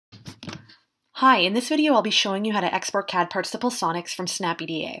Hi, in this video I'll be showing you how to export CAD parts to Pulsonix from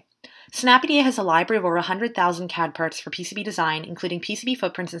SnapEDA. SnapEDA has a library of over 100,000 CAD parts for PCB design, including PCB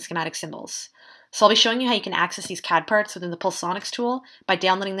footprints and schematic symbols. So I'll be showing you how you can access these CAD parts within the Pulsonix tool by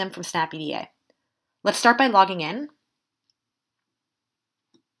downloading them from SnapEDA. Let's start by logging in.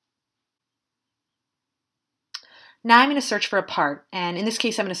 Now I'm going to search for a part, and in this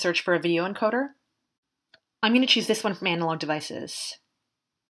case I'm going to search for a video encoder. I'm going to choose this one from Analog Devices.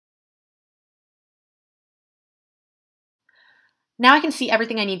 Now I can see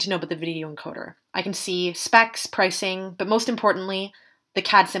everything I need to know about the video encoder. I can see specs, pricing, but most importantly, the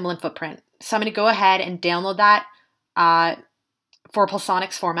CAD symbol and footprint. So I'm going to go ahead and download that for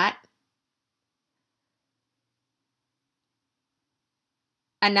Pulsonix format.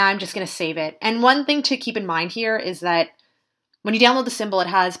 And now I'm just going to save it. And one thing to keep in mind here is that when you download the symbol, it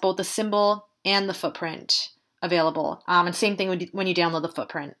has both the symbol and the footprint available. And same thing when you download the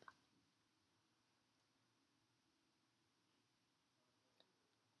footprint.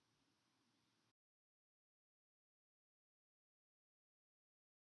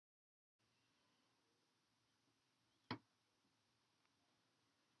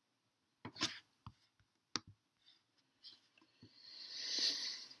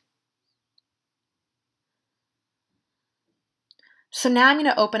 So now I'm going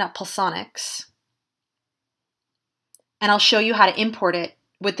to open up Pulsonix, and I'll show you how to import it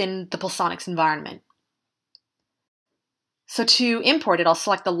within the Pulsonix environment. So to import it, I'll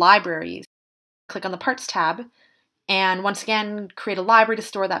select the libraries, click on the Parts tab, and once again, create a library to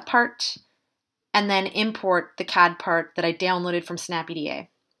store that part, and then import the CAD part that I downloaded from SnapEDA.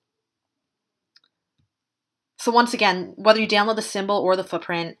 So once again, whether you download the symbol or the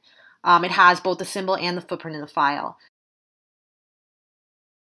footprint, it has both the symbol and the footprint in the file.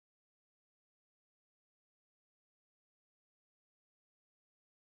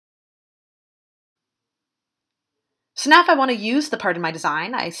 So now if I want to use the part in my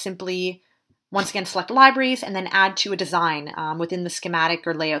design, I simply, once again, select libraries and then add to a design within the schematic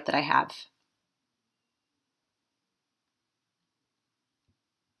or layout that I have.